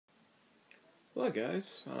Hello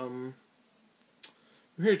guys, I'm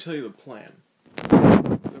here to tell you the plan. So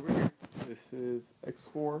over here, this is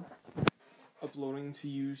X4 uploading to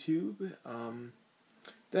YouTube.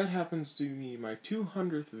 That happens to be my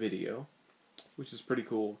 200th video, which is pretty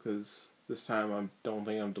cool because this time I don't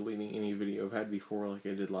think I'm deleting any video I've had before like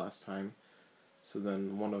I did last time. So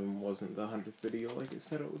then one of them wasn't the 100th video like I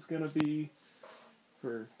said it was gonna be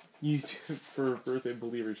for YouTube for Birthday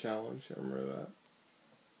Believer Challenge. I remember that.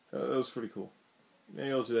 That was pretty cool.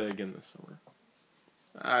 Maybe I'll do that again this summer.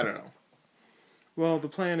 I don't know. Well, the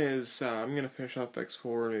plan is I'm going to finish off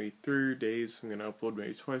X4 maybe 3 days. I'm going to upload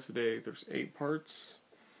maybe twice a day. There's 8 parts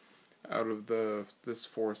out of this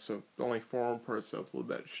 4, so only 4 more parts to upload.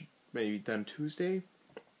 That should maybe be done Tuesday.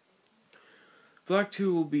 Vlog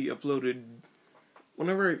 2 will be uploaded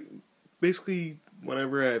whenever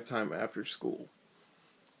I have time after school.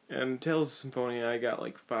 And Tales of Symphonia, I got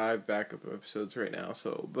like 5 backup episodes right now,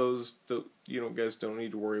 so those, guys don't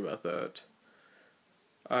need to worry about that.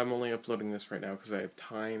 I'm only uploading this right now because I have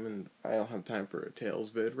time, and I don't have time for a Tales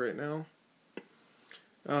vid right now.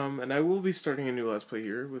 And I will be starting a new Let's Play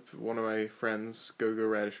here with one of my friends, Go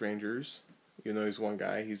Radish Rangers. Even though he's one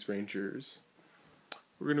guy, he's Rangers.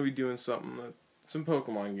 We're going to be doing some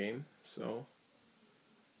Pokemon game, so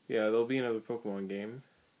yeah, there'll be another Pokemon game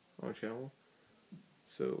on the channel.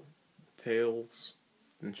 So, Tales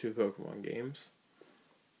and 2 Pokemon games.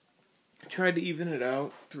 I tried to even it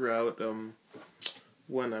out throughout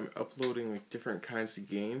when I'm uploading like different kinds of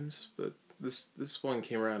games, but this one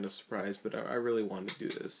came around as a surprise, but I really wanted to do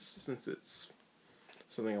this since it's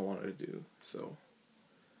something I wanted to do. So,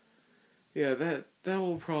 yeah, that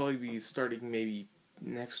will probably be starting maybe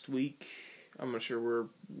next week. I'm not sure.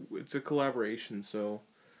 It's a collaboration, so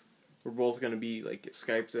we're both going to be like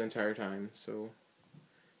Skyped the entire time, so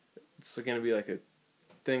it's going to be like a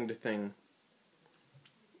thing-to-thing.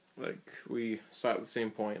 Like, we start at the same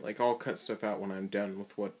point. Like, I'll cut stuff out when I'm done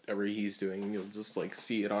with whatever he's doing, and you'll just, like,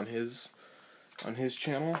 see it on his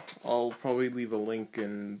channel. I'll probably leave a link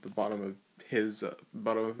in the bottom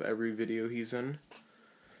of every video he's in.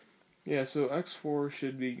 Yeah, so X4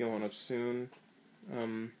 should be going up soon.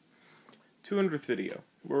 200th video.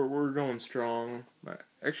 We're going strong.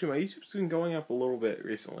 Actually, my YouTube's been going up a little bit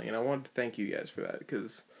recently, and I wanted to thank you guys for that,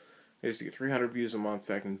 because I used to get 300 views a month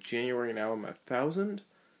back in January. Now I'm at 1,000,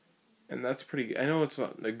 and that's pretty good. I know it's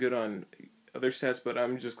not good on other stats, but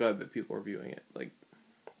I'm just glad that people are viewing it. Like,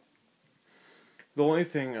 the only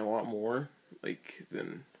thing I want more, like,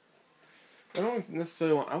 than I don't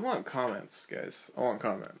necessarily want. I want comments, guys. I want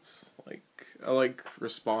comments. Like, I like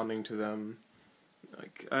responding to them.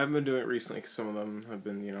 Like, I haven't been doing it recently because some of them have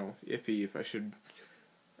been, iffy if I should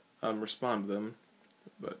respond to them.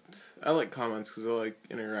 But I like comments because I like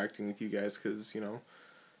interacting with you guys because,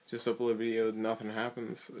 just upload a video, nothing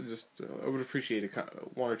happens. I would appreciate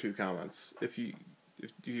 1 or 2 comments if you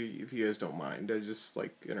guys don't mind. I just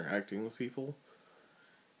like interacting with people.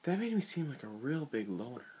 That made me seem like a real big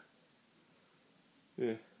loner.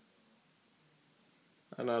 Yeah.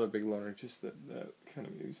 I'm not a big loner, just that kind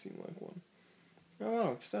of made me seem like one.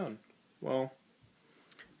 Oh, it's done. Well,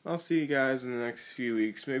 I'll see you guys in the next few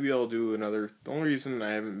weeks. Maybe I'll do another. The only reason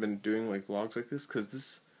I haven't been doing like vlogs like this because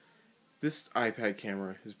this iPad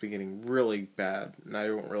camera has been getting really bad, and I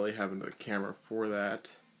don't really have a camera for that.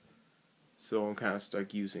 So I'm kind of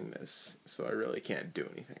stuck using this. So I really can't do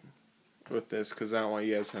anything with this because I don't want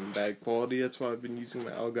you guys having bad quality. That's why I've been using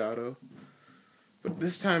the Elgato. But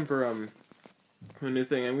this time for a new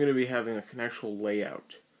thing, I'm going to be having like an actual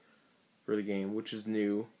layout for the game, which is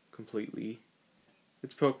new completely.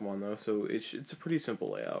 It's Pokemon though, so it's a pretty simple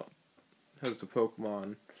layout. It has the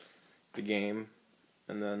Pokemon, the game,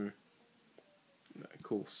 and then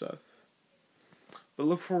cool stuff. But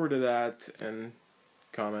look forward to that, and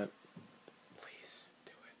comment.